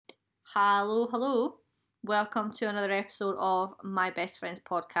Hello, hello. Welcome to another episode of My Best Friends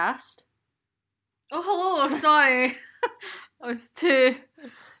podcast. Oh, hello. Sorry, I was too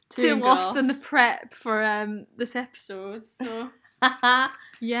lost in the prep for this episode. So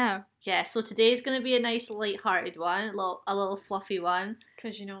yeah, So today's going to be a nice light-hearted one, a little fluffy one.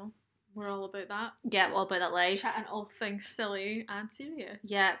 because we're all about that. Yeah, all about that life. Chatting all things silly and serious.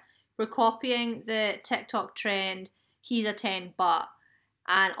 Yeah, we're copying the TikTok trend. He's a 10 but.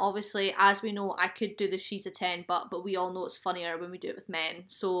 And obviously, as we know, I could do the she's a 10 but we all know it's funnier when we do it with men.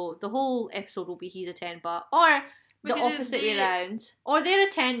 So the whole episode will be he's a 10 but. Or the opposite way around. Or they're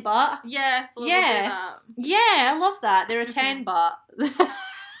a 10 but. Yeah, yeah. Do that. Yeah, I love that. They're a 10 but. They're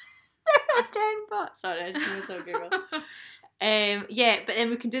a 10 but. Sorry, I just made myself giggle. Yeah, but then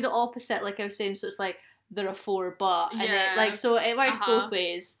we can do the opposite, like I was saying, so it's like they're a 4 but. And then, so it works both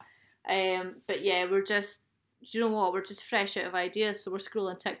ways. But yeah, we're just... Do you know what? We're just fresh out of ideas, so we're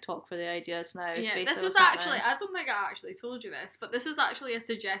scrolling TikTok for the ideas now. Yeah, this was actually, I don't think I actually told you this, but this is actually a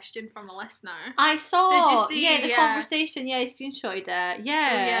suggestion from a listener. I saw. Did you see? Yeah, the conversation. Yeah, I screenshotted it. Yeah.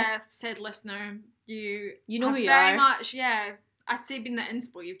 So yeah, said listener, you know who you very are. much, yeah. I'd say being the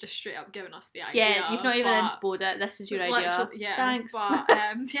inspo, you've just straight up given us the idea. Yeah, you've not even inspoed it. This is your idea. Yeah, thanks. But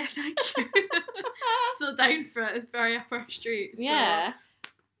yeah, thank you. So down for it. It's very up our street. So. Yeah.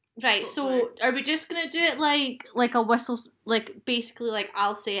 Right, so are we just gonna do it like a whistle, like basically like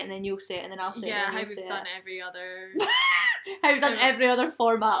I'll say it and then you'll say it and then I'll say it and then you'll say it? Yeah, how we've done every other... how we've done every other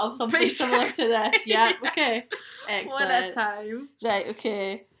format of something similar to this. Yeah, okay. Excellent. One at a time. Right,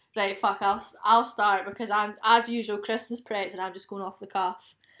 okay. Right, fuck, I'll start because I'm, as usual, Kristen's prepped and I'm just going off the cuff.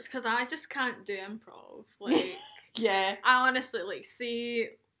 It's because I just can't do improv. Like, yeah. I honestly, like, see,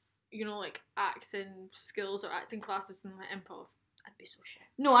 like, acting skills or acting classes and like improv. I'd be so shit.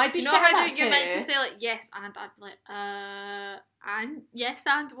 No, I'd be shit at that too. You're meant to say like yes and I'd be like and yes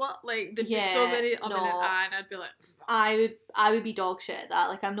and what, like there'd be so many and I'd be like I would be dog shit at that.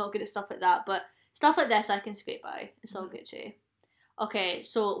 Like I'm not good at stuff like that, but stuff like this I can scrape by. It's all good too. Okay,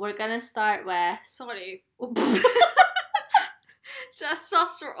 so we're gonna start with sorry. Just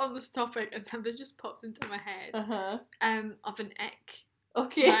whilst we're on this topic and something just popped into my head. Of an ick.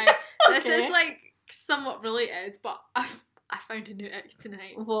 Okay. Right? This is like somewhat related, but I found a new ick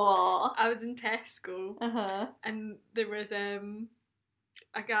tonight. What? I was in Tesco, and there was a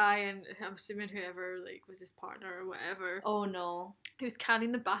guy, and I'm assuming whoever like was his partner or whatever. Oh no! He was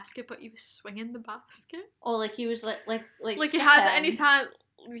carrying the basket, but he was swinging the basket. Oh, like he was like he had it in his hand.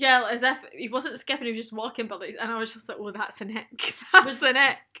 Yeah, as if he wasn't skipping, he was just walking, but like, and I was just like, "Oh, that's an ick. That's an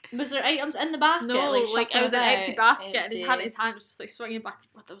ick." Was there items in the basket? No, like it was an empty basket, and he had it in his hand, was just like swinging back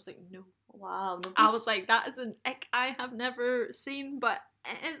and forth. I was like, "No." Wow. I was like, that is an ick I have never seen, but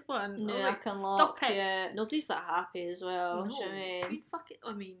it is one. No, like, I can lock. Yeah, nobody's that happy as well. No, I mean,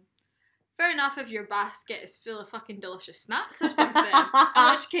 I mean, fair enough if your basket is full of fucking delicious snacks or something.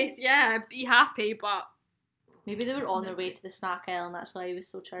 In which case, yeah, be happy, but maybe they were on their way to the snack aisle and that's why he was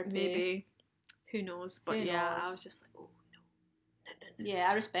so chirpy. Maybe. Who knows? But I was just like, oh no. Yeah,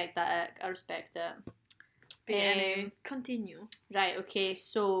 I respect that. I respect it. But anyway, continue. Right, okay,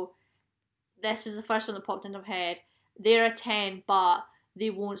 so this is the first one that popped into my head. They're a 10, but they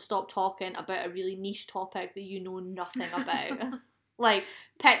won't stop talking about a really niche topic that you know nothing about. Like,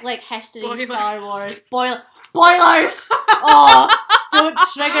 pick like history, Boilers. Star Wars, boilers! Oh, don't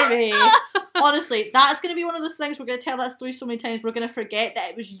trigger me. Honestly, that's going to be one of those things, we're going to tell that story so many times, we're going to forget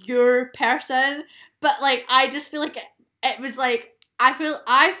that it was your person. But like, I just feel like it was like, I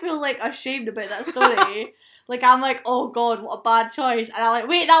feel like ashamed about that story. Like, I'm like, oh god, what a bad choice. And I'm like,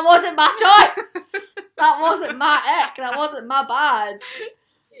 wait, that wasn't my choice. That wasn't my ick. That wasn't my bad.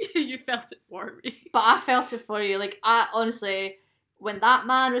 You felt it for me. But I felt it for you. Like, I honestly, when that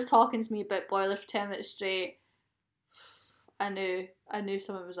man was talking to me about boilers for 10 minutes straight, I knew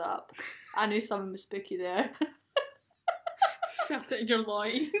something was up. I knew something was spooky there. Felt it in your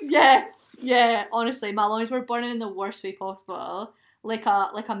loins. Yeah, honestly, my loins were burning in the worst way possible. Like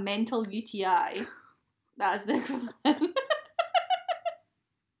a mental UTI. That is the equivalent.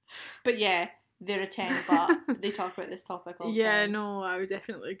 But yeah, they're a 10, but they talk about this topic all the time. Yeah, no, I would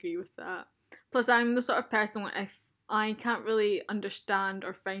definitely agree with that. Plus, I'm the sort of person, like, if I can't really understand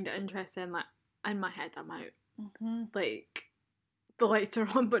or find it interesting, like, in my head, I'm out. Like, the lights are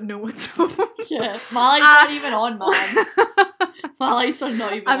on, but no one's on. Yeah, my lights aren't even on, man. My lights are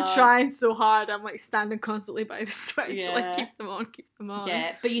not even on. I'm trying so hard. I'm like standing constantly by the switch, like keep them on.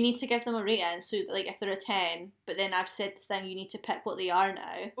 Yeah, but you need to give them a rating. So like if they're a 10, but then I've said the thing, you need to pick what they are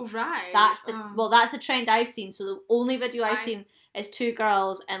now. Oh right. That's the trend I've seen. So the only video I've seen is two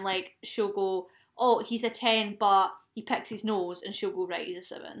girls and like she'll go, oh, he's a 10, but he picks his nose, and she'll go, right, he's a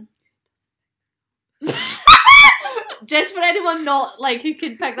 7. Just for anyone not, like, who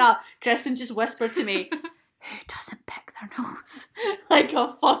can pick that up, Kristen just whispered to me, who doesn't pick their nose? Like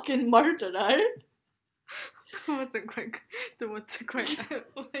a fucking murderer. I wasn't quite, don't want to quite,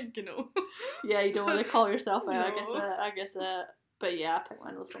 like, you know. Yeah, you don't want to call yourself out, No. I guess it. But yeah, I pick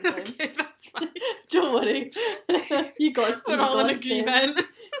my nose sometimes. Okay, that's fine. Don't worry. You got to. We're all in agreement.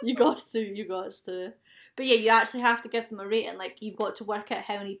 You got to. But yeah, you actually have to give them a rating. Like, you've got to work out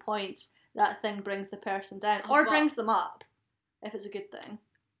how many points that thing brings the person down, or brings them up, if it's a good thing.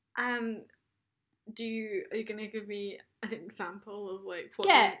 Are you gonna give me an example of like what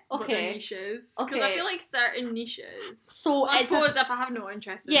what their niche is? Because Okay. I feel like certain niches. So I it's suppose if I have no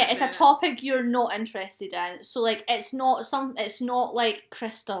interest in it's a topic you're not interested in. So like it's not like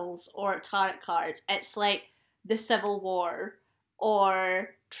crystals or tarot cards. It's like the Civil War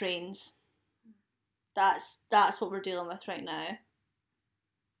or trains. That's what we're dealing with right now.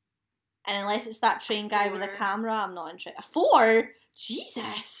 And unless it's that train guy with a 4. camera, I'm not interested. A 4?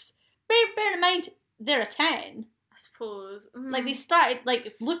 Jesus. Bear in mind, they're a 10. I suppose. Like, they started,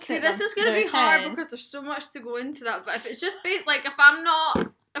 like, looking See, at this them, is gonna they're be a hard 10. because there's so much to go into that. But if it's just based, like, if I'm not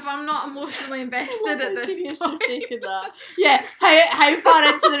emotionally invested at this point, Taken that. Yeah, how far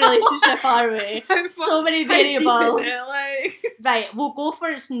into the relationship are we? So many variables. How deep is it? Like, Right, we'll go for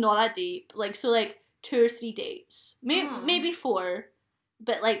it's not that deep. Like, so, like, 2 or 3 dates. Maybe 4.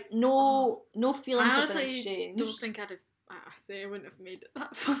 But, like, no feelings have been exchanged. Don't think I'd have. I say I wouldn't have made it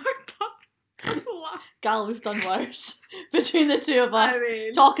that far, but that's a lot. Gal, we've done worse. Between the two of us. I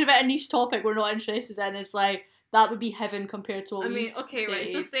mean, Talking about a niche topic we're not interested in is like, that would be heaven compared to what okay, right.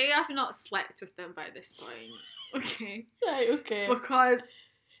 So say I've not slept with them by this point. Okay. Right, okay. Because.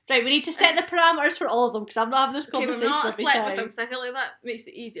 Right, we need to set the parameters for all of them because I'm not having this Okay, conversation we've not every slept time. with them because I feel like that makes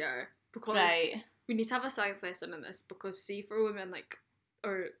it easier. Because Right. we need to have a science lesson in this because see for women like,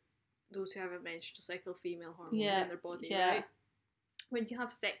 or those who have a menstrual cycle, female hormones in their body, right? When you have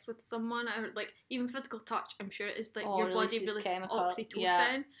sex with someone or like even physical touch, I'm sure it's like your body releases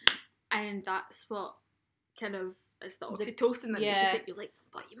oxytocin, and that's what kind of it's the oxytocin that makes you think you like them,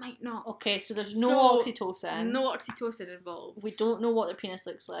 but you might not. Okay, so there's no oxytocin. No oxytocin involved. We don't know what their penis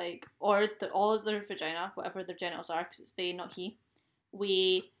looks like or all of their vagina, whatever their genitals are, because it's they, not he.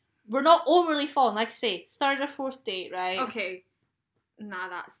 We're not overly falling, like I say, 3rd or 4th date, right? Okay. Nah,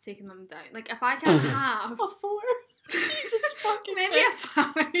 that's taking them down. Like, if I can have... A 4? Jesus fucking maybe a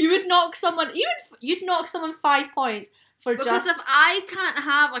 5. You would knock someone... You'd knock someone 5 points for because just... if I can't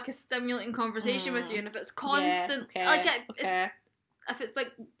have, like, a stimulating conversation with you, and if it's constant... like, if it's,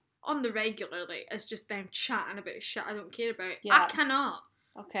 like, on the regular, like, it's just them chatting about shit I don't care about, I cannot.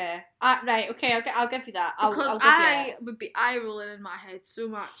 Okay. Right, okay, I'll give you that. Because I would be eye-rolling in my head so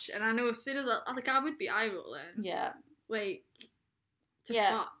much, and I know as soon as I would be eye-rolling. Yeah. Like... to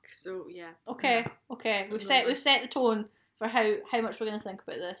fuck, so yeah. Okay, okay. We've set the tone for how much we're gonna think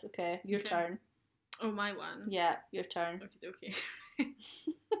about this. Okay, your turn. Oh, my one. Yeah, your turn. Okay.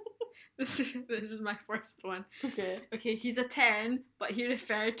 This is my first one. Okay. Okay, he's a 10, but he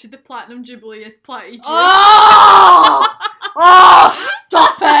referred to the Platinum Jubilee as Platy Jubes. Oh! Oh!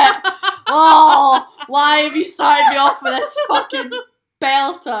 Stop it! Oh! Why have you started me off with this fucking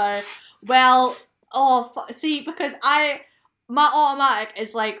belter? Well, see, because my automatic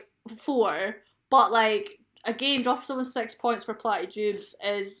is like 4, but like again, drop someone 6 points for Platy-Jubes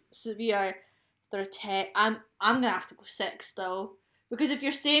is severe. They're a 10. I'm gonna have to go 6 still, because if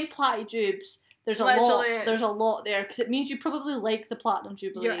you're saying Platy-Jubes, there's a lot there, because it means you probably like the Platinum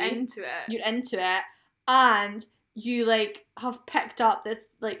Jubilee. You're into it, and you like have picked up this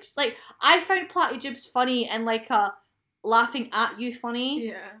like I found Platy-Jubes funny and like a laughing at you funny.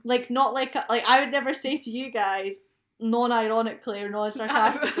 Yeah. Like not like I would never say to you guys, non-ironically or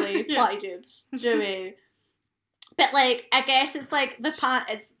non-sarcastically, Platy-Jubes. Do you know what I mean? But like, I guess it's like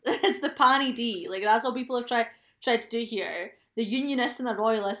it's the panny D. Like that's what people have tried to do here. The Unionists and the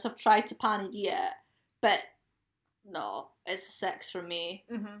Royalists have tried to panny D it, but no, it's a 6 for me.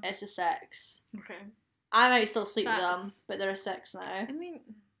 Mm-hmm. It's a 6. Okay. I might still sleep with them, but they're a 6 now. I mean,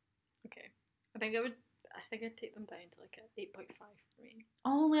 okay. I think I'd take them down to like a 8.5 for me.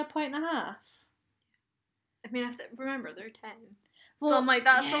 Only a 1.5 points. I mean, remember they're 10. Well, so I'm like,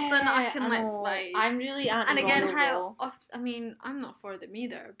 that's something that I can let know. slide. I'm really anti-royal. And again, how often? I mean, I'm not for them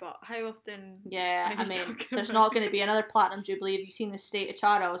either, but how often? Yeah, I mean, there's not going to be another Platinum Jubilee. Have you seen the state of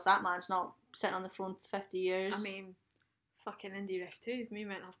Charles? That man's not sitting on the throne for 50 years. I mean, fucking Indie Ref 2, we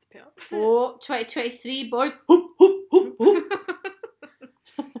might have to put up with Oh, 2023, boys. Hoop, hoop, hoop, hoop.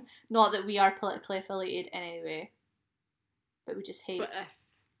 Not that we are politically affiliated in any way, but we just hate. But if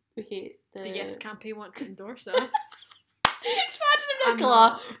we hate the Yes campaign want to endorse us, Imagine if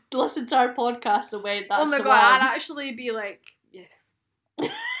Nicola listened to our podcast and went, that's oh my the god, one. I'd actually be like, yes,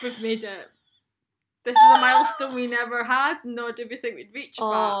 we've made it. This is a milestone we never had, nor did we think we'd reach,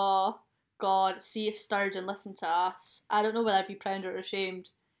 oh, God, see if Sturgeon listened to us. I don't know whether I'd be proud or ashamed,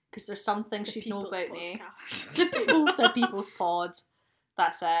 because there's some things she'd know about me. The People's Pod.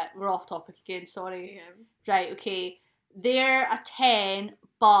 That's it. We're off topic again, sorry. Yeah. Right, okay. They're a 10,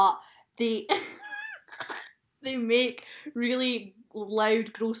 but they they make really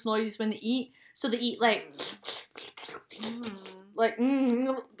loud, gross noises when they eat. So they eat like like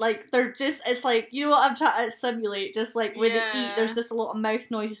they're just, it's like, you know what I'm trying to simulate, just like when they eat there's just a lot of mouth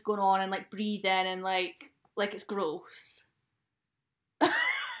noises going on and like breathing and like it's gross.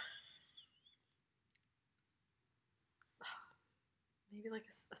 Maybe like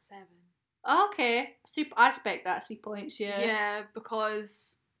a 7. Okay, I expect that 3 points. Yeah,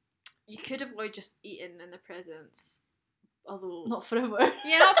 because you could avoid just eating in the presents, although not forever.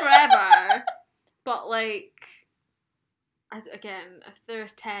 Yeah, not forever. But like, again, if they're a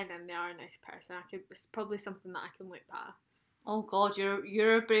 10 and they are a nice person, it's probably something that I can look past. Oh God,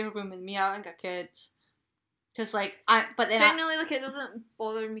 you're a braver woman than me. I don't think I could. Because like but then generally, like, it doesn't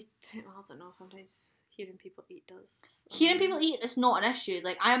bother me. I don't know. Sometimes hearing people eat does. Hearing people eat is not an issue.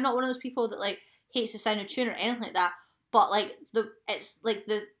 Like, I am not one of those people that like hates the sound of tuna or anything like that. But like it's like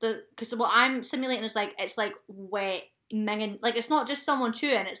the because what I'm simulating is like it's like wet minging. Like, it's not just someone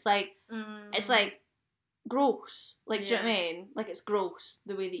chewing. It's like gross. Like, do you know what I mean? Like, it's gross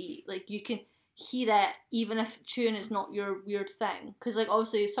the way they eat. Like, you can hear it even if chewing is not your weird thing. Because like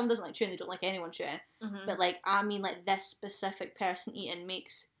obviously if someone doesn't like chewing, they don't like anyone chewing. But like, I mean, like, this specific person eating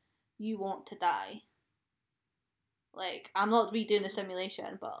makes you want to die. Like, I'm not redoing the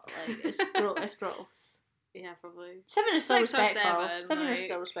simulation, but like it's it's gross. Yeah, probably. 7 is still respectful. 7 like... is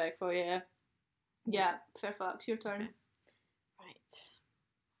still respectful, yeah. Yeah, fair facts. Your turn. Right.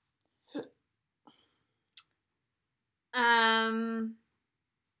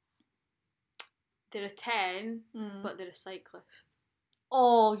 They're a 10, but they're a cyclist.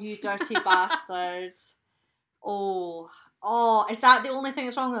 Oh, you dirty bastards. Oh, is that the only thing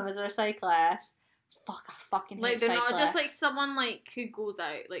that's wrong with them? Is they're a cyclist? Fuck, I fucking hate cyclists. Like, they're not just like someone like who goes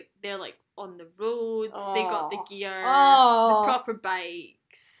out, like they're like on the roads, they got the gear, the proper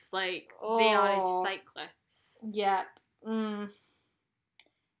bikes, like they are cyclists. Yep.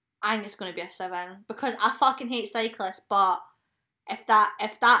 I think it's gonna be a 7 because I fucking hate cyclists, but if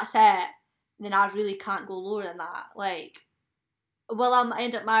that's it, then I really can't go lower than that. Like, will I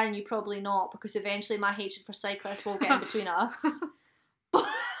end up marrying you? Probably not, because eventually my hatred for cyclists will get in between us.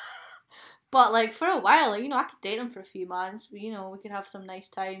 But like, for a while, like, you know, I could date them for a few months. You know, we could have some nice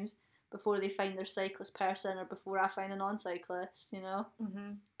times before they find their cyclist person or before I find a non-cyclist, you know?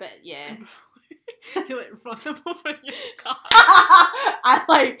 But yeah. You like run them over in your car.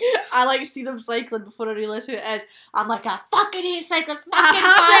 I like see them cycling before I realise who it is. I'm like, I fucking hate cyclists, fucking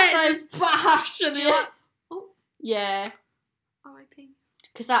bastards! Bash! And you're like, oh. Yeah. R.I.P.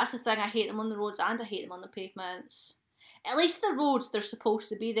 Because that's the thing, I hate them on the roads and I hate them on the pavements. At least the roads, they're supposed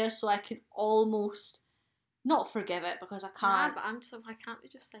to be there, so I can almost not forgive it, because I can't. Nah, but I can't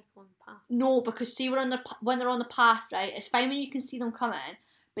just cycle on the path. No, because see, when they're on the path, right, it's fine when you can see them coming,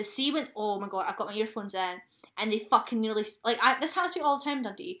 but see when, oh my God, I've got my earphones in, and they fucking nearly, like, this happens to me all the time,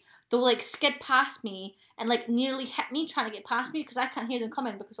 Dundee. They'll like skid past me and like nearly hit me trying to get past me because I can't hear them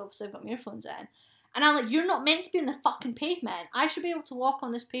coming because obviously I've got my earphones in. And I'm like, you're not meant to be on the fucking pavement. I should be able to walk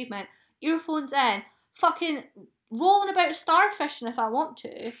on this pavement, earphones in, fucking rolling about starfishing if I want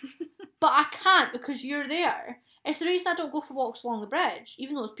to, but I can't because you're there. It's the reason I don't go for walks along the bridge,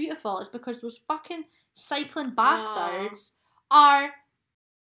 even though it's beautiful. It's because those fucking cycling bastards are...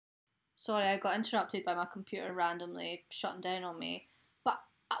 Sorry, I got interrupted by my computer randomly shutting down on me. But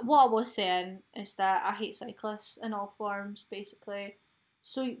what I was saying is that I hate cyclists in all forms, basically.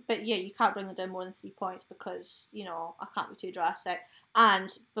 So, but yeah, you can't bring them down more than 3 points because, you know, I can't be too drastic. And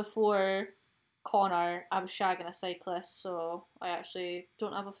before Connor, I was shagging a cyclist, so I actually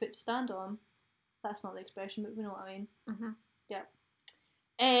don't have a foot to stand on. That's not the expression, but we know what I mean. Yeah.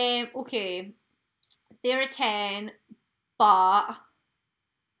 Okay. They're a 10, but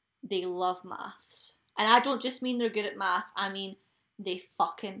they love maths. And I don't just mean they're good at maths, I mean they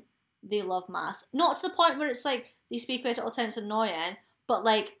love maths. Not to the point where it's like they speak about it all the time, it's annoying, but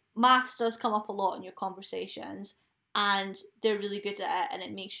like maths does come up a lot in your conversations and they're really good at it and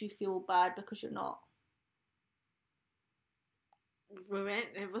it makes you feel bad because you're not.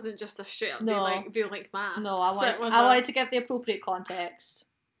 It wasn't just a straight up, no. they like maths. No, I wanted to give the appropriate context.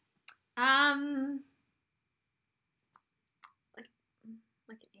 Like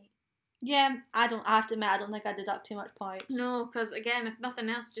an 8. Yeah, I have to admit, I don't think I deduct too much points. No, because again, if nothing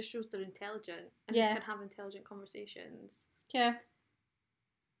else, it just shows they're intelligent and they can have intelligent conversations. Yeah.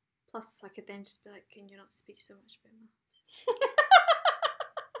 Plus, I could then just be like, can you not speak so much about maths?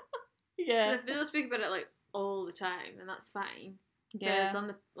 Yeah. Because if they don't speak about it like all the time, then that's fine. Yeah.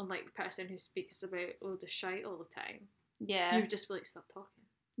 Whereas unlike the person who speaks about the shite all the time, yeah, you would just be like, stop talking.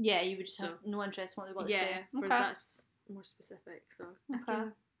 Yeah, you would just have no interest in what they've got to say. Yeah, whereas that's more specific. So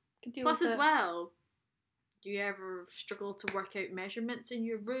okay. Plus, as well, do you ever struggle to work out measurements in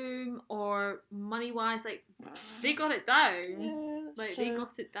your room or money wise? Like, they got it down. Yeah, like, true. they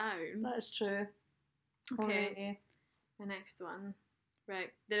got it down. That is true. Okay. Alrighty. The next one.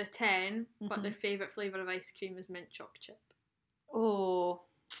 Right. They're a 10, but their favourite flavour of ice cream is mint choc chip. Oh.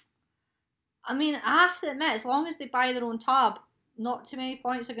 I mean, I have to admit, as long as they buy their own tub, not too many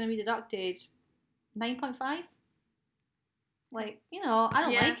points are going to be deducted. 9.5? Like, you know, I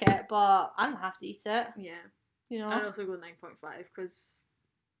don't like it, but I don't have to eat it. Yeah. You know? I'd also go 9.5 because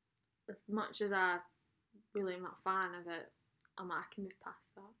as much as I really am not a fan of it, I can move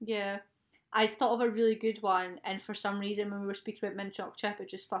past that. Yeah. I thought of a really good one, and for some reason when we were speaking about mint choc chip, it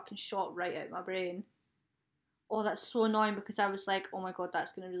just fucking shot right out of my brain. Oh, that's so annoying because I was like, oh my god,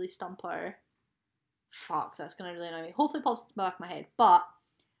 that's going to really stump her. Fuck, that's going to really annoy me. Hopefully it pops into the back of my head. But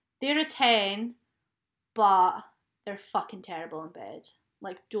they're a 10, but they're fucking terrible in bed.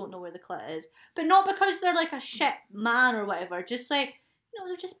 Like, don't know where the clit is. But not because they're like a shit man or whatever. Just like, you know,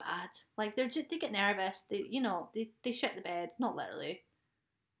 they're just bad. Like, they get nervous. They, you know, they shit the bed. Not literally.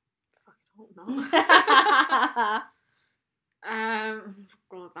 Fucking hope not.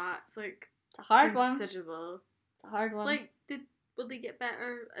 God, that's like it's a hard one. Considerable. It's a hard one. Like, will they get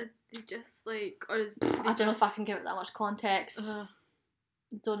better? They just like, or is I don't know if I can give it that much context.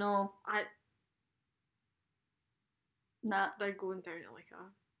 Don't know. Nah. They're going down at like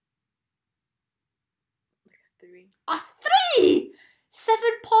a 3. A 3? 7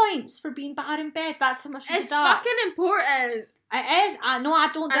 points for being bad in bed. That's how much you deduct. It's fucking important. It is. I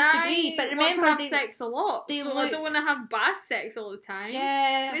don't disagree. But remember, they have sex a lot. They I don't want to have bad sex all the time.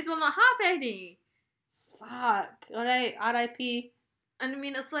 Yeah. May as well not have any. Fuck. Alright, R.I.P. And I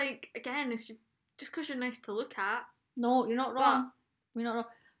mean, it's like, again, if you just because you're nice to look at. No, you're not wrong. You're not wrong.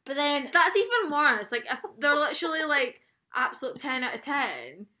 But then that's even worse. Like, if they're literally like absolute 10 out of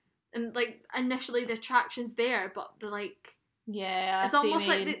 10, and like initially the attraction's there, but they're like, yeah, it's almost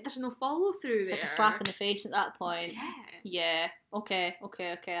like there's no follow through. It's like a slap in the face at that point. Yeah. Yeah. Okay.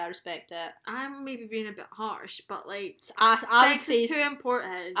 I respect it. I'm maybe being a bit harsh, but like, I would say is too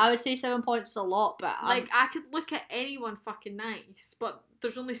important. I would say 7 points is a lot, but like, I could look at anyone fucking nice, but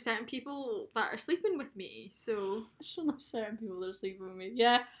there's only certain people that are sleeping with me, so there's only certain people that are sleeping with me.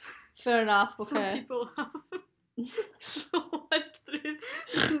 Yeah, fair enough. Okay. Some people have slipped through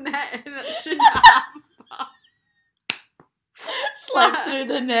the net and it shouldn't have. Slip through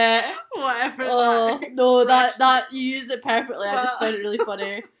the net. Whatever. Oh no, that you used it perfectly. I just found it really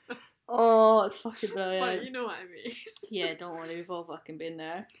funny. Oh, it's fucking brilliant. But you know what I mean. Yeah, don't worry, we've all fucking been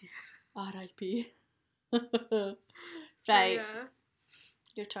there. R.I.P. Right. Yeah.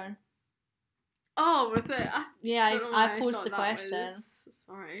 Your turn. Oh, was it? I posed the question.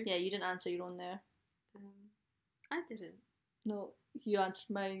 Sorry. Yeah, you didn't answer your own there. I didn't. No, you answered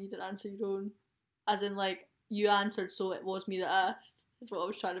mine. You didn't answer your own. As in, like, you answered, so it was me that asked. That's what I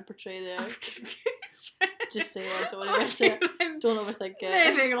was trying to portray there. I'm confused. Just say it. Don't worry about it. Don't overthink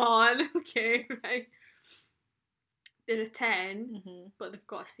it. Moving on. Okay, right. They're a 10, but they've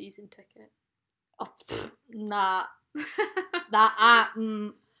got a season ticket. Oh, nah. That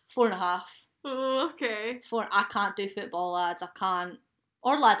 4.5. Oh, okay. 4. I can't do football, lads. I can't.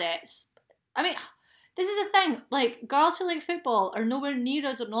 Or ladettes. I mean, this is the thing. Like, girls who like football are nowhere near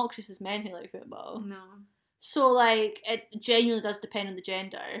as obnoxious as men who like football. No. So, like, it genuinely does depend on the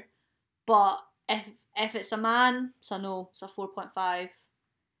gender. But if it's a man, it's a no. It's a 4.5.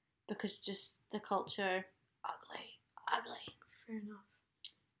 Because just the culture, ugly. Fair enough.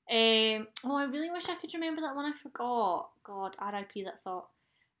 I really wish I could remember that one. I forgot. God, R.I.P. that thought.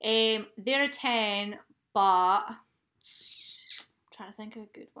 They're a 10, but I'm trying to think of a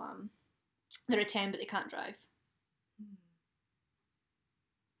good one. They're a 10, but they can't drive.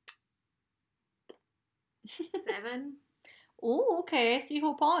 7. Oh, okay. 3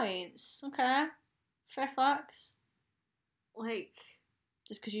 whole points. Okay. Fair facts. Like,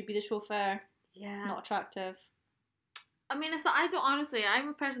 just because you'd be the chauffeur. Yeah. Not attractive. I mean, it's that I'm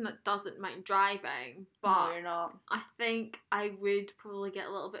a person that doesn't mind driving, but no, you're not. I think I would probably get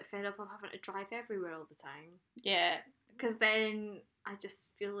a little bit fed up of having to drive everywhere all the time. Yeah. Because then I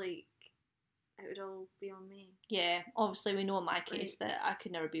just feel like it would all be on me. Yeah, obviously we know in my case that I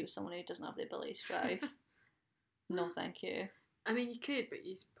could never be with someone who doesn't have the ability to drive. No, thank you. I mean, you could, but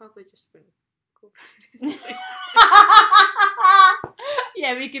you probably just wouldn't go for it.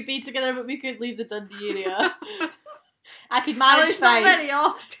 Yeah, we could be together, but we could leave the Dundee area. I could Well, manage it's not Fife. very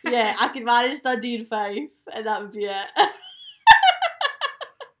often. Yeah, I could manage Dundee and Fife, and that would be it.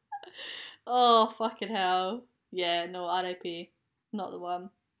 Oh, fucking hell. Yeah, no, RIP. Not the one.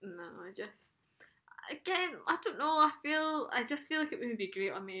 No, again, I don't know, I just feel like it would be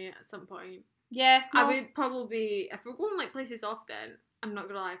great on me at some point. Yeah, no. I would probably, if we're going like places often, I'm not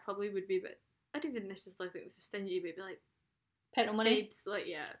gonna lie, I probably would be, but I don't even necessarily think this is stingy, but be like, petrol money. babes, like,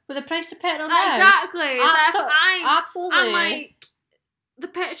 yeah. With the price of petrol now. Exactly. Absolutely. I'm like, the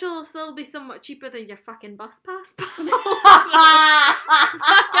petrol will still be somewhat cheaper than your fucking bus pass. I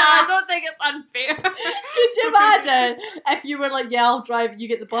don't think it's unfair. Could you imagine if you were like, yeah, I'll drive and you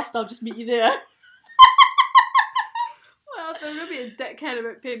get the bus and I'll just meet you there? Well, if they're going to be a dickhead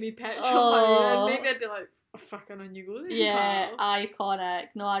about paying me petrol Oh. money, then maybe I'd be like, oh, fucking on you go then, Yeah, pal. iconic.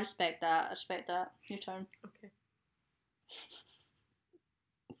 No, I respect that. Your turn. Okay.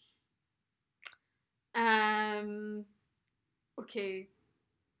 Okay.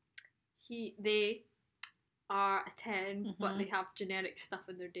 They are a 10, but they have generic stuff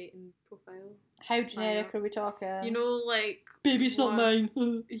in their dating profile. How generic are we talking? You know, like... Baby's not mine.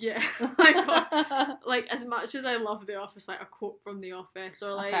 Yeah. Like, as much as I love The Office, like, a quote from The Office,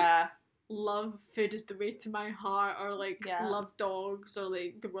 or like, love food is the way to my heart, or like, love dogs, or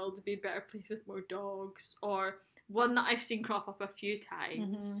like, the world would be a better place with more dogs, or one that I've seen crop up a few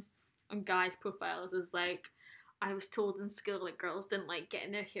times on guys' profiles is like, I was told in school like girls didn't like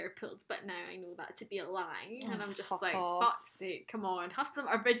getting their hair pulled, but now I know that to be a lie. And I'm just like, fuck's sake, come on, have some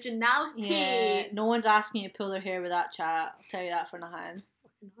originality. Yeah, no one's asking you to pull their hair with that chat. I'll tell you that for nothing.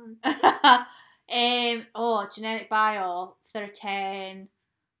 Generic bio, 10.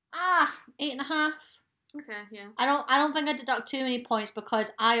 8.5. Okay, yeah. I don't think I deduct too many points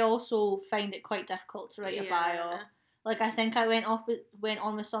because I also find it quite difficult to write a bio. Like, I think I went on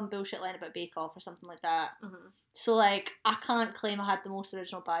with some bullshit line about Bake Off or something like that. So, like, I can't claim I had the most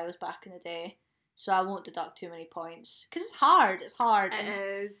original bios back in the day. So I won't deduct too many points. Because it's hard. It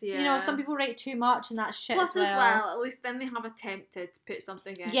is, yeah. You know, some people write too much and that's shit Plus as well. At least then they have attempted to put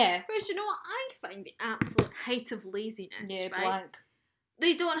something in. Yeah. Whereas, you know what? I find the absolute height of laziness, Yeah, right? blank.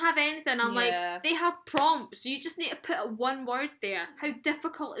 They don't have anything. I'm like, they have prompts. You just need to put a one word there. How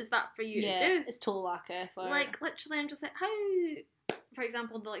difficult is that for you to do? It's total lack of effort. Like, literally, I'm just like, how... For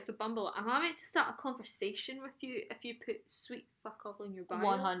example, the likes of Bumble, am I meant to start a conversation with you if you put sweet fuck all in your bio?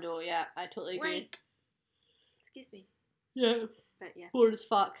 100, yeah, I totally agree. Like, excuse me. Yeah. But yeah. Bored as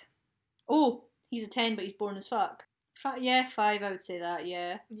fuck. Oh, he's a 10, but he's boring as fuck. 5, I would say that,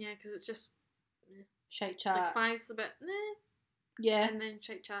 yeah. Yeah, because it's just... Shite chat. Like, 5's a bit, Yeah. And then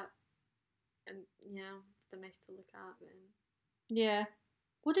shite chat. And, you know, they're nice to look at, then... Yeah.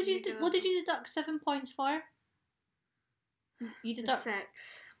 What did you deduct 7 points for? You deduct... The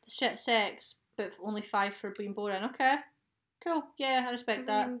sex. The shit sex, but only 5 for being boring. Okay. Cool. Yeah, I respect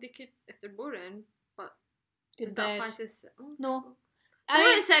that. I mean, they could, if they're boring, but... Good does bed. that apply to this? Oh, No.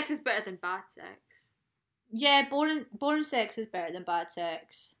 Boring sex is better than bad sex. Yeah, boring sex is better than bad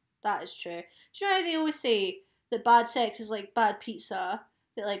sex. That is true. Do you know how they always say that bad sex is like bad pizza?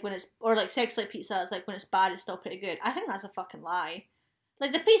 That like when it's... Or like sex like pizza is like when it's bad it's still pretty good. I think that's a fucking lie.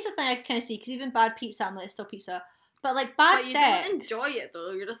 Like the pizza thing I can kind of see, because even bad pizza I'm like it's still pizza. But like bad sex... But you don't enjoy it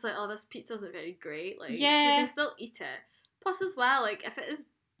though. You're just like, oh, this pizza isn't very great. Like, yeah. You can still eat it. Plus as well, like, if it is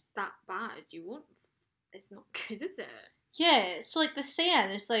that bad, you won't... It's not good, is it? Yeah, so like the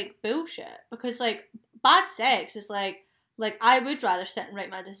saying is like bullshit. Because like bad sex is like I would rather sit and write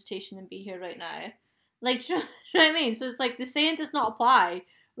my dissertation than be here right now. Like, do you know what I mean? So it's like the saying does not apply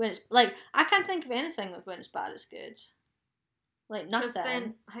when it's like I can't think of anything that when it's bad is good. Like nothing. Because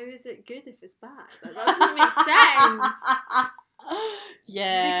then how is it good if it's bad? Like, that doesn't make sense.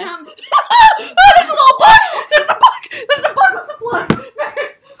 Yeah. They can't... There's a little bug! There's a bug! There's a bug on the blood!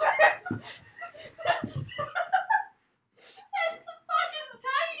 It's fucking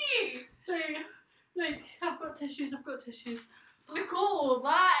tiny! Like, I've got tissues. Nicole,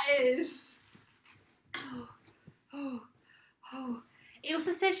 that is... Oh. It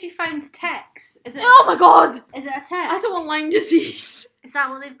also says she found ticks. Is it? Oh my god! Is it a tick? I don't want Lyme disease. Is that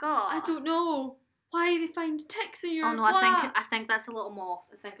what they've got? I don't know. Why they find ticks in your Oh no, flat? I think that's a little moth.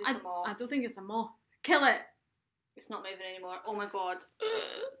 I think it's a moth. I don't think it's a moth. Kill it. It's not moving anymore. Oh my god.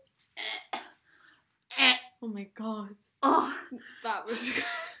 Oh my god. Oh, That was...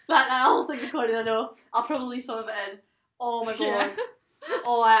 that whole thing recorded, I know. I'll probably leave some of it in. Oh my god.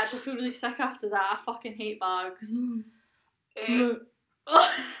 Oh, I actually feel really sick after that. I fucking hate bugs.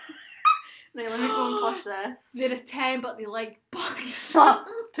 Right, let me go and flush this. They're a 10, but they like bugs. Fuck.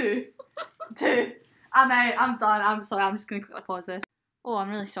 2. I'm out. I'm done. I'm sorry. I'm just going to quickly pause this. Oh, I'm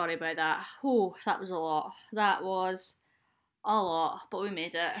really sorry about that. Oh, that was a lot. That was a lot, but we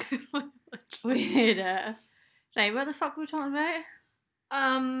made it. We made it. Right, what the fuck were we talking about?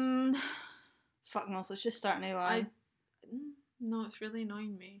 Fuck no, let's just start now. No, it's really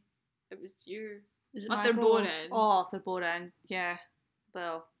annoying me. It was you. Is it If my they're goal? boring. Oh, if they're boring. Yeah.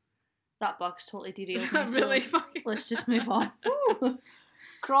 Well, that bug's totally derailed me. Really So fucking. let's just move on. Woo.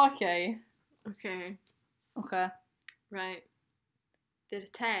 Crikey. Okay. Okay. Right. They're a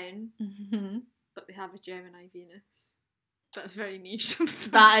 10, Mm-hmm. but they have a Gemini Venus. That's very niche.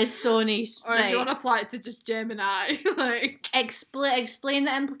 That is so niche. Or right. if you want to apply it to just Gemini, like. Explain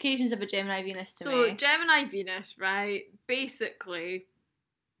the implications of a Gemini Venus to me. So Gemini Venus, right? Basically,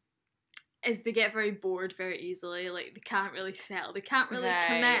 is they get very bored very easily. Like they can't really settle. They can't really Right.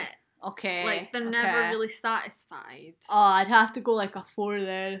 commit. Okay. Like they're never really satisfied. Oh, I'd have to go like a 4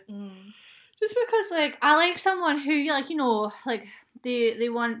 then. Just because like I like someone who like, you know, like they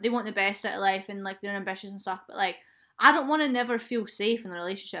want the best out of life and like they're ambitious and stuff, but like I don't want to never feel safe in the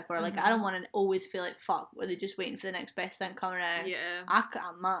relationship, or like I don't want to always feel like fuck, were they just waiting for the next best thing coming around. Yeah. I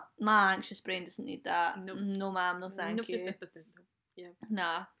can't, my anxious brain doesn't need that. Nope. No ma'am, no thank Nope, you. nope, nope, nope, nope. Yeah.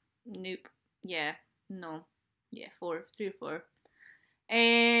 Nah. Nope. Yeah. No. Yeah, 4. 3 or 4.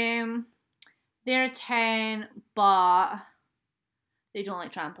 They're a 10, but they don't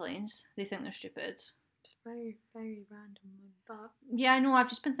like trampolines. They think they're stupid. It's very, very random, but. Yeah, I know. I've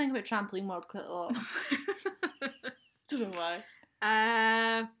just been thinking about Trampoline World quite a lot. Don't know why.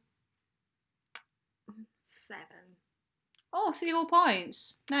 7. Oh, 3 whole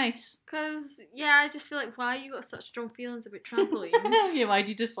points. Nice. Because, yeah, I just feel like, why you got such strong feelings about trampolines? Yeah, why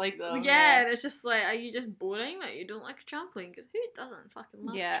do you dislike them? Yeah, and it's just like, are you just boring that you don't like a trampoline? Because who doesn't fucking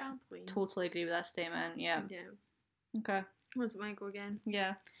love Yeah, a trampoline? Totally agree with that statement. Yeah. Yeah. Okay. What's my go again?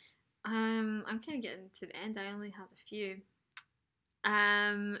 Yeah. I'm kind of getting to the end. I only had a few.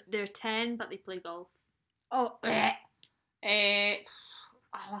 They're 10, but they play golf. Oh, I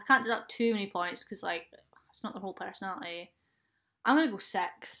can't deduct too many points because like it's not the whole personality. I'm gonna go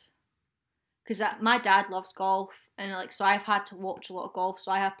 6 because my dad loves golf and like so I've had to watch a lot of golf,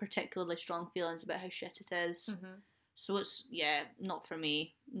 so I have particularly strong feelings about how shit it is. So it's not for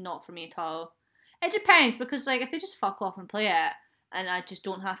me at all. It depends because like if they just fuck off and play it and I just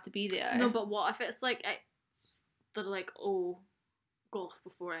don't have to be there. No, but what if it's like they're like, oh, golf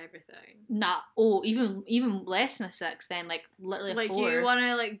before everything? Nah. Oh, even less than a 6 then, like literally a like 4. You want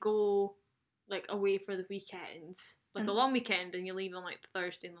to like go like away for the weekends, like a long weekend, and you leave on like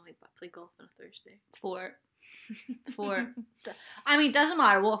Thursday and like play golf on a Thursday. 4. 4. I mean, it doesn't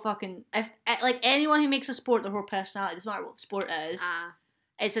matter what fucking if like anyone who makes a sport their whole personality, it doesn't matter what the sport is.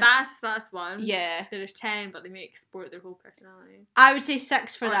 It's that's one. Yeah. There's 10, but they make sport their whole personality. I would say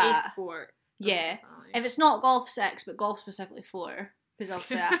 6 for or that. A sport. Yeah. If it's not golf, 6, but golf specifically 4. Because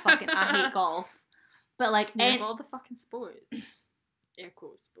obviously I hate golf. But like all the fucking sports. Air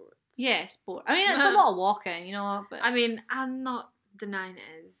quote sports. Yeah, sport. I mean it's a lot of walking, you know, but I mean, I'm not denying it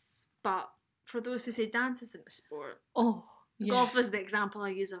is, but for those who say dance isn't a sport. Oh. Yeah. Golf is the example I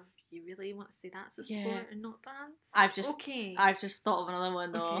use of you really want to say that's a sport and not dance? I've just thought of another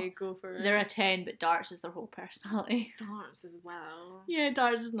one though. Okay, go for it. They're a 10, but darts is their whole personality. Darts as well. Yeah,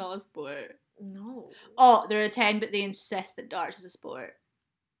 darts is not a sport. No. Oh, they're a 10, but they insist that darts is a sport.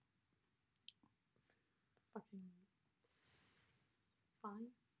 Fucking 5.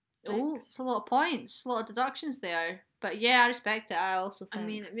 6. Oh, it's a lot of points, a lot of deductions there. But yeah, I respect it. I also think. I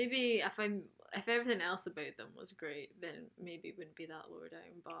mean, maybe if everything else about them was great, then maybe it wouldn't be that lower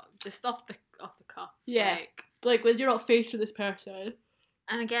down. But just off the cuff, yeah, like when you're not faced with this person.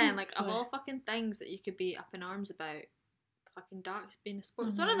 And again, like of all fucking things that you could be up in arms about, fucking darts being a sport.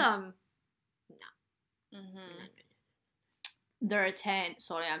 It's one of them. No. They're a 10.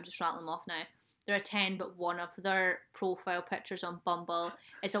 Sorry, I'm just rattling them off now. They're a 10, but one of their profile pictures on Bumble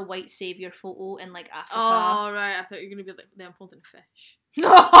is a white saviour photo in like Africa. Oh right, I thought you were gonna be like them holding a fish.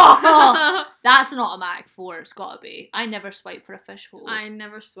 No, that's an automatic 4. It's gotta be. I never swipe for a fish photo. I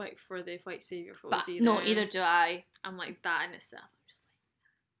never swipe for the white saviour photos either. No, either do I. I'm like that in itself. I'm just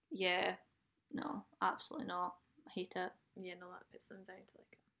like, yeah, no, absolutely not. I hate it. Yeah, no, that puts them down to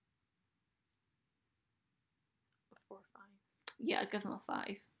like a 4 or 5. Yeah, I'd give them a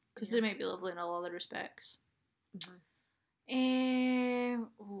 5 because they might be lovely in all other respects.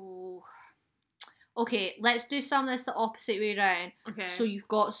 Okay, let's do some of this the opposite way around. Okay. So you've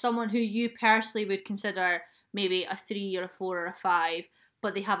got someone who you personally would consider maybe a 3 or a 4 or a 5,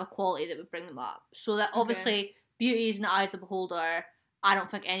 but they have a quality that would bring them up. So that obviously beauty is in the eye of the beholder. I don't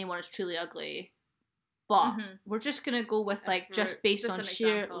think anyone is truly ugly. But we're just going to go with like just based on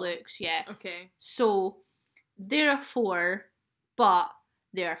sheer looks. Yeah. Okay. So they're a 4, but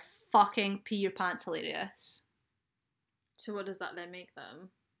they're fucking pee your pants hilarious. So what does that then make them?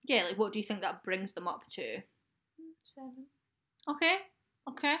 Yeah, like what do you think that brings them up to? 7. Okay.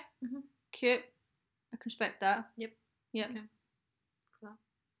 Cute. I can respect that. Yep. Okay. Cool.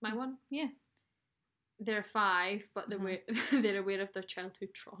 My one? Yeah. They're 5, but they're aware of their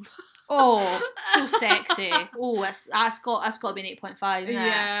childhood trauma. Oh, so sexy. Oh, that's got to be an 8.5, isn't it?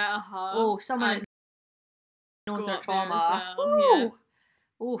 Yeah, Oh, someone that knows their trauma. Well. Yeah.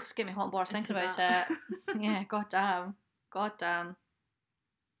 Oh, it's getting me hot and bothered thinking about it. Yeah, goddamn.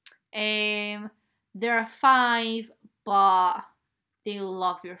 They're a 5, but they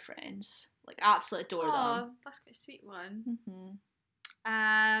love your friends. Like, absolutely adore them. Oh, that's quite a sweet one.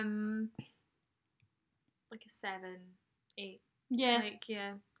 Like a 7, 8. Yeah. Like,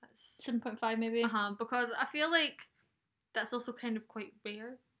 yeah. That's 7.5 maybe. Because I feel like that's also kind of quite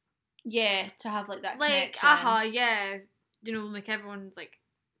rare. Yeah, to have like that like, connection. Yeah. You know, like everyone's like,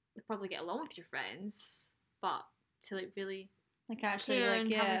 they probably get along with your friends, but to like really like actually care like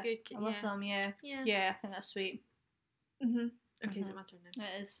and have a good, I love them, yeah. I think that's sweet. Okay, is it my turn now?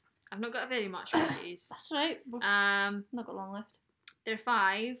 It is. I've not got very much for these. That's right. Not got long left. They're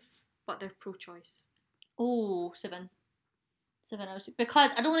 5, but they're pro-choice. Oh, 7. 7 out of 6.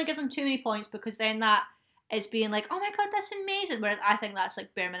 Because I don't want to give them too many points, because then that is being like, oh my god, that's amazing. Whereas I think that's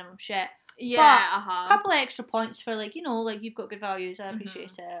like bare minimum shit. Yeah, but a couple of extra points for like, you know, like you've got good values. I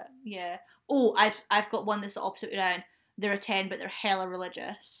appreciate it. Yeah. Oh, I've got one that's the opposite way around. They're a 10, but they're hella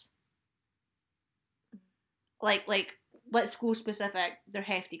religious. Like let's go specific. They're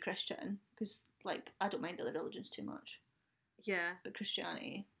hefty Christian, because like I don't mind other religions too much. Yeah. But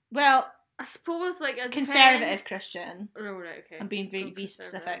Christianity, well, I suppose like a conservative Christian. Oh, right, okay. I'm being V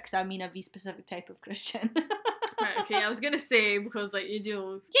specific, because I mean a V specific type of Christian. Right, okay. I was gonna say, because like you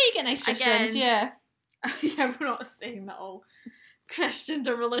do. Yeah, you get nice Christians. Again, yeah, we're not saying that all Christians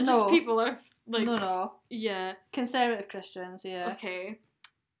or religious people are like. No. Yeah. Conservative Christians. Yeah. Okay.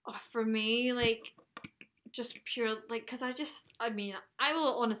 For me, like, just pure like, because I mean, I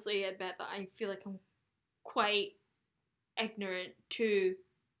will honestly admit that I feel like I'm quite ignorant to,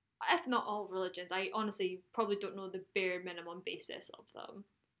 if not all religions. I honestly probably don't know the bare minimum basis of them.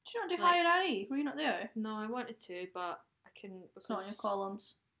 Did you not do higher RE? Were you not there? No, I wanted to, but I couldn't because it's not in your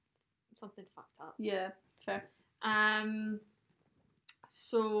columns. Something fucked up. Yeah, fair.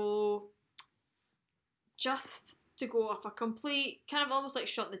 So just to go off a complete kind of almost like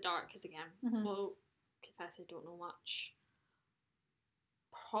shot in the dark, because again, well, confess I don't know much.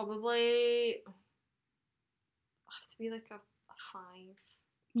 Probably have to be like a 5.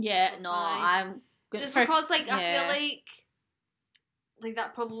 Yeah, no, 5. I'm just because like I feel like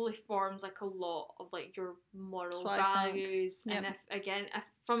that probably forms like a lot of like your moral values, and if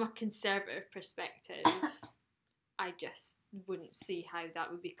from a conservative perspective, I just wouldn't see how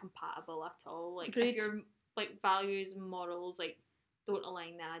that would be compatible at all. Like if your like values and morals like don't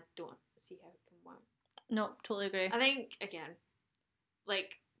align, then I don't see how it can work. No, totally agree. I think again,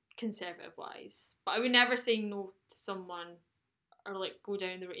 like conservative wise, but I would never say no to someone or like go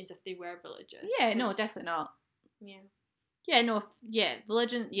down the route as if they were religious. Yeah, no, definitely not. Yeah. Yeah, no,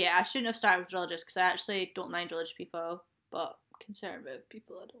 religion, I shouldn't have started with religious, because I actually don't mind religious people, but conservative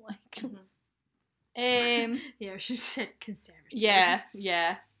people I don't like. Yeah, she said conservative. Yeah.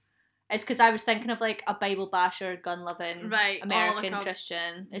 It's because I was thinking of like a Bible basher, gun-loving, American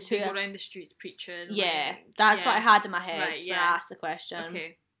Christian. It's who go around the streets preaching. Yeah, that's what I had in my head when I asked the question.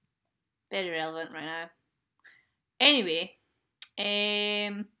 Okay. Very relevant right now. Anyway,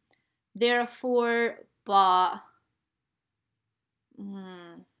 they're a 4, but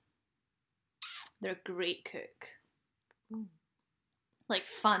they're a great cook. Like,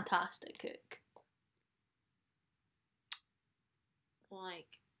 fantastic cook.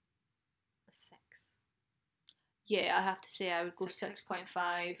 Like a 6. Yeah, I have to say I would go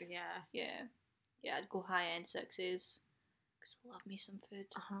 6.5. Yeah, I'd go high-end 6s, because I love me some food.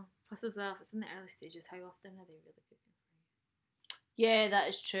 Plus as well, if it's in the early stages, how often are they really cooking for you? Yeah, that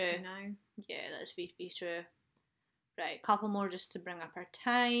is true. You know? Yeah, that is very true. Right, couple more just to bring up our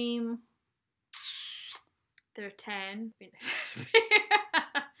time. They're 10.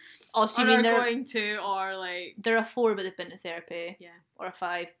 Oh, so you mean they're going to, or like they're a 4 but they've been to therapy? Yeah. Or a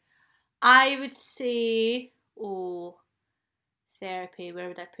 5. I would say, therapy, where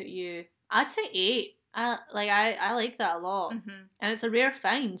would I put you? I'd say 8. I like that a lot. Mm-hmm. And it's a rare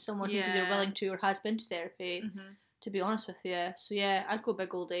find, someone who's either Yeah. willing to or has been to therapy, Mm-hmm. to be honest with you. So yeah, I'd go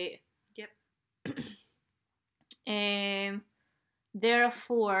big old 8. Yep. They're a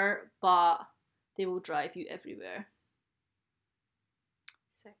 4, but they will drive you everywhere.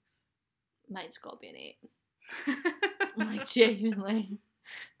 6. Mine's got to be an 8. Like, genuinely.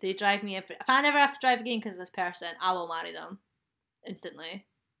 They drive me every... If I never have to drive again because of this person, I will marry them. Instantly.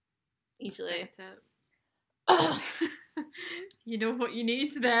 Easily. You know what you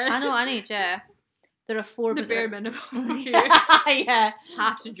need then. I need, yeah. They're a 4, the but bare they're... minimum here. Yeah.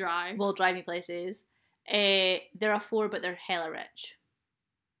 Have to drive. Will drive me places. They're a 4, but they're hella rich.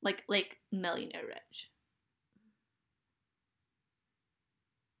 Like millionaire rich.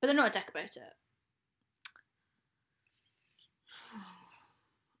 But they're not a dick about it.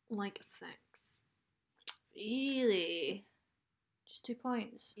 Like a 6. Really? Just 2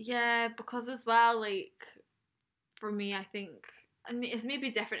 points? Yeah, because as well, like, for me, I think, I mean, it's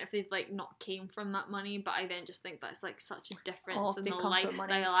maybe different if they've, like, not came from that money, but I then just think that's, like, such a difference in the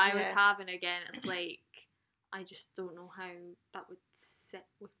lifestyle I would have, and again, it's like, I just don't know how that would sit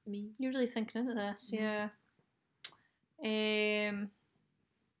with me. You're really thinking into this, yeah.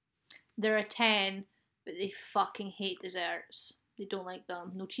 They're a 10, but they fucking hate desserts. They don't like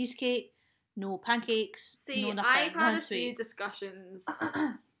them. No cheesecake, no pancakes, See, no nothing. I've had a sweet. few discussions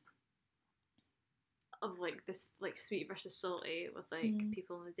of like this, like sweet versus salty with like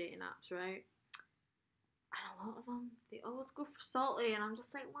people on the dating apps, right? And a lot of them, they always go for salty, and I'm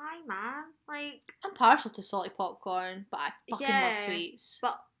just like, why, man? Like, I'm partial to salty popcorn, but I fucking love sweets.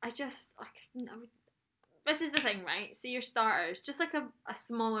 But this is the thing, right? See your starters, just like a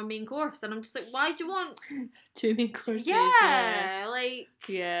smaller main course, and I'm just like, why do you want 2 main courses? Yeah, like,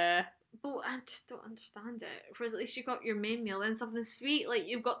 yeah. But I just don't understand it. Whereas at least you got your main meal, then something sweet, like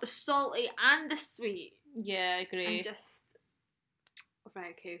you've got the salty and the sweet. Yeah, I agree. And just,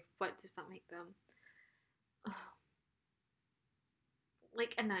 right, okay, what does that make them?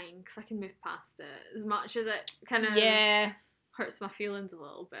 Like a 9, because I can move past it. As much as it kind of hurts my feelings a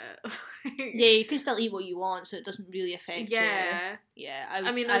little bit. Yeah, you can still eat what you want, so it doesn't really affect you. Yeah,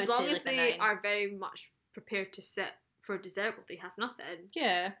 I mean, as long as they are very much prepared to sit for dessert, but they have nothing.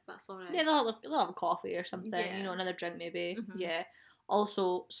 Yeah. That's alright. Yeah, they'll have a coffee or something, another drink maybe. Mm-hmm. Yeah.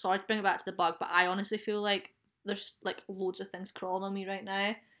 Also, sorry to bring it back to the bug, but I honestly feel like there's like loads of things crawling on me right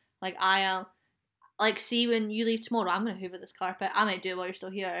now. Like I am, like see when you leave tomorrow, I'm gonna hoover this carpet. I might do it while you're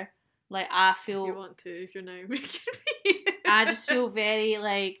still here. Like I feel. If you want to, if you're now making me. I just feel very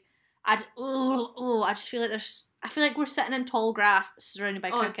like I just feel like I feel like we're sitting in tall grass surrounded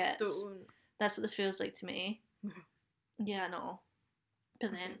by crickets. Don't. That's what this feels like to me. Yeah, I know.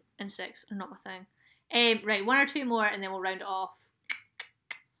 But then insects are not my thing. Right, 1 or 2 more and then we'll round it off.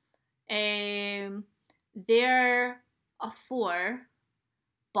 They're a 4,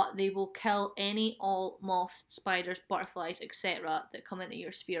 but they will kill all moths, spiders, butterflies, etc. that come into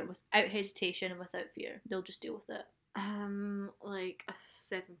your sphere without hesitation and without fear. They'll just deal with it. Like a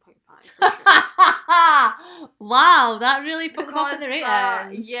 7.5. Sure. Wow, that really put them up in the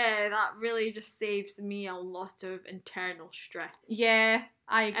ratings. That really just saves me a lot of internal stress. Yeah,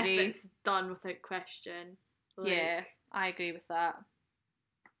 I agree. If it's done without question. Like, yeah, I agree with that.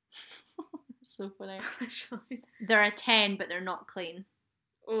 So funny. Actually. They're a 10, but they're not clean.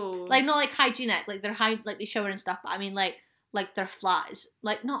 Oh. Like, not like hygienic, like they're like they shower and stuff, but I mean like their flat is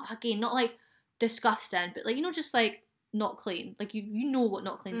like not like disgusting, but like, you know, just like not clean. Like you know what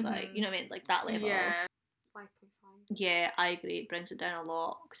not clean's like. You know what I mean? Like that level. Yeah. 5.5. Yeah, I agree. It brings it down a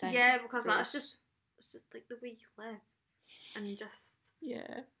lot. Because that's just like the way you live, and just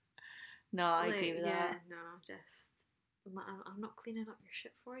No, I agree with that. No, I'm not cleaning up your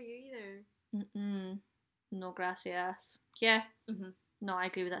shit for you either. No gracias. Yeah. Mm-hmm. No, I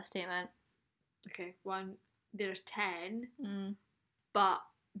agree with that statement. Okay, 1. They're 10, but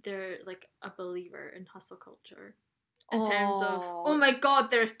they're like a believer in hustle culture. In terms of, oh my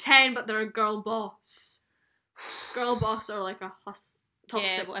god, they're 10, but they're a girl boss. Girl boss or like a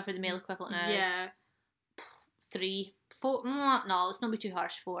toxic, whatever the male equivalent is. Yeah. 3, 4. No, let's not be too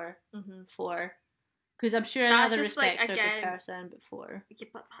harsh. 4. 4. Because I'm sure in other respects they're a good person, but 4. Yeah,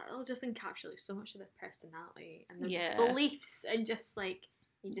 but that'll just encapsulate so much of their personality and their beliefs, and just like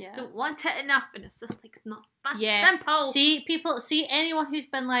you just don't want it enough, and it's just like not that simple. See anyone who's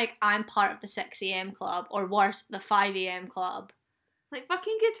been like, I'm part of the 6 a.m. club, or worse, the 5 a.m. club. Like,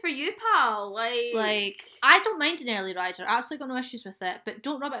 fucking good for you, pal. Like I don't mind an early riser. I absolutely got no issues with it, but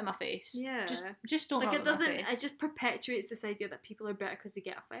don't rub it in my face. Yeah. Just don't rub it in my face. It just perpetuates this idea that people are better because they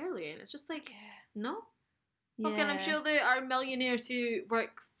get up early, and it's just like, no. Okay, and I'm sure there are millionaires who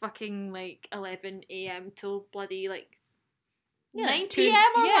work fucking like 11 a.m. till bloody like 9 p.m.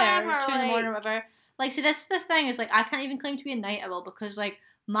 or whatever. 2 in the morning or whatever. Like, see, this is the thing, is like, I can't even claim to be a night owl because, like,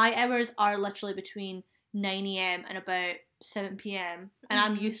 my hours are literally between 9 a.m. and about 7 p.m. and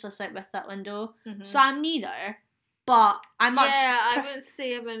I'm useless, like, with that window. So I'm neither. But I'm much. Yeah, I wouldn't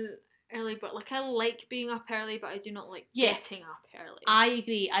say I'm an early, but like, I like being up early, but I do not like getting up early. I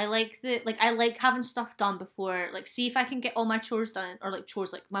agree. I like having stuff done before, like, see if I can get all my chores done, or like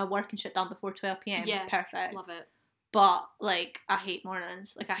chores, like my work and shit done before 12 p.m. Yeah, perfect. Love it. But, like, I hate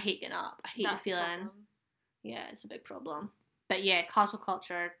mornings. Like, I hate getting up. I hate That's the feeling. Yeah, it's a big problem. But yeah, castle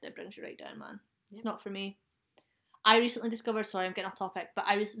culture, it brings you right down, man. Yep. It's not for me. I recently discovered, sorry, I'm getting off topic, but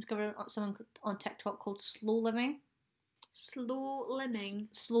I recently discovered someone on TikTok called Slow Living. Slow living?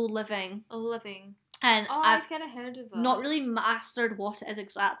 Slow living. Living. And I've kind of heard of that. Not really mastered what it is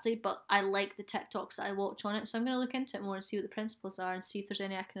exactly, but I like the TikToks that I watch on it, so I'm going to look into it more and see what the principles are and see if there's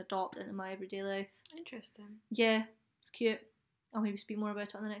any I can adopt into my everyday life. Interesting. Yeah, it's cute. I'll maybe speak more about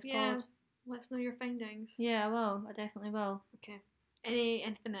it on the next pod. Let us know your findings. Yeah, I will. I definitely will. Okay.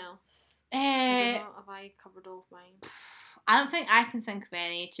 Anything else? Have I covered all of mine? I don't think I can think of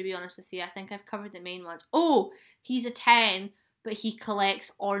any, to be honest with you. I think I've covered the main ones. Oh, he's a 10, but he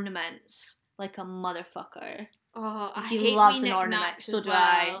collects ornaments like a motherfucker. Oh, he loves an ornament. So do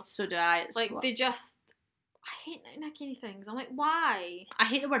I. So do I. It's like, they just... I hate knick-knacky things. I'm like, why? I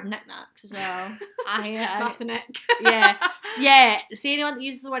hate the word knick-knacks as well. That's the neck. Yeah. See anyone that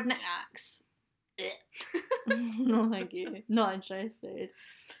uses the word knick-knacks? No, thank you. Not interested.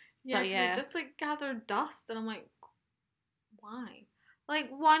 Yeah, they just like gather dust, and I'm like, why?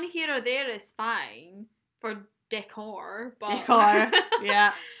 Like, one here or there is fine for decor, but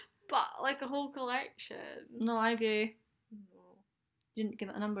yeah. But like a whole collection. No, I agree. No. You didn't give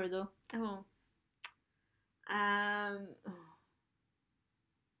it a number though. Oh.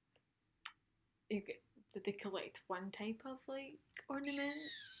 Did they collect one type of like ornament?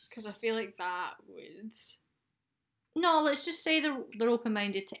 Because I feel like that would. No, let's just say they're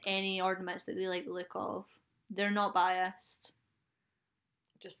open-minded to any ornaments that they like the look of. They're not biased.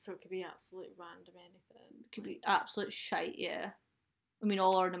 Just so it could be absolute random anything. It could be absolute shite, yeah. I mean,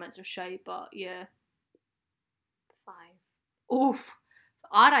 all ornaments are shite, but yeah. 5. Oh,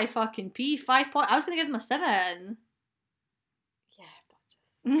 R.I.P. 5 point. I was gonna give them a 7. Yeah, but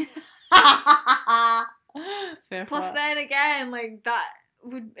just. Fair Plus, then again, like that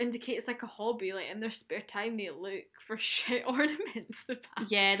would indicate it's like a hobby. Like in their spare time, they look for shit ornaments to buy.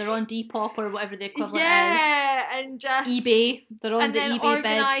 Yeah, they're on Depop or whatever the equivalent is. Yeah, and just eBay. They're on the eBay bids. And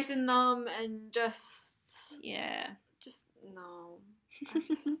then organising them and just. Yeah. Just no.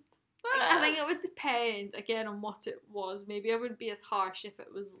 I think it would depend again on what it was. Maybe I wouldn't be as harsh if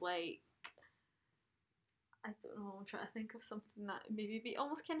it was like, I don't know, I'm trying to think of something that maybe be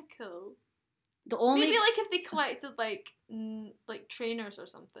almost kind of cool. Maybe like if they collected like trainers or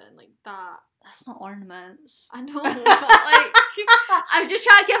something like that. That's not ornaments. I know, but like I'm just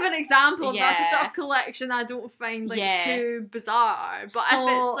trying to give an example of that's the sort of collection I don't find like too bizarre. But so,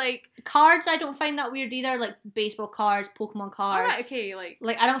 if it's like cards, I don't find that weird either. Like baseball cards, Pokemon cards. Alright, okay, like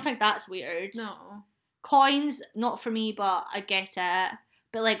I don't think that's weird. No. Coins, not for me, but I get it.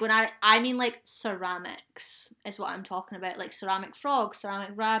 But like when I mean like ceramics is what I'm talking about. Like ceramic frogs, ceramic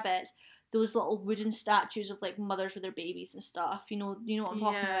rabbits. Those little wooden statues of like mothers with their babies and stuff. You know what I'm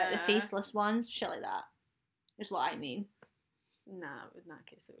talking about? The faceless ones, shit like that. Is what I mean. Nah, in that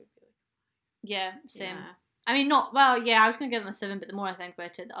case it would be like. Yeah, same. Yeah. I mean, not well. Yeah, I was gonna give them a 7, but the more I think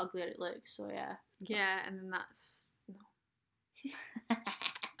about it, the uglier it looks. So yeah. Yeah, and then that's no. I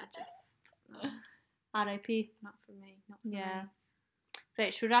just no. R.I.P. Not for me. Not for me.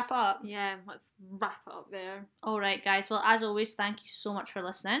 Right, should we wrap it up? Yeah, let's wrap it up there. Alright guys, well as always, thank you so much for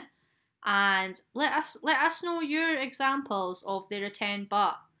listening. And let us know your examples of they're a 10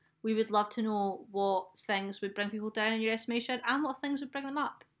 but. We would love to know what things would bring people down in your estimation and what things would bring them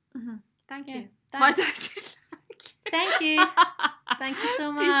up. Mm-hmm. Thank you. Thank you. Thank you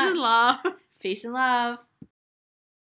so much. Peace and love. Peace and love.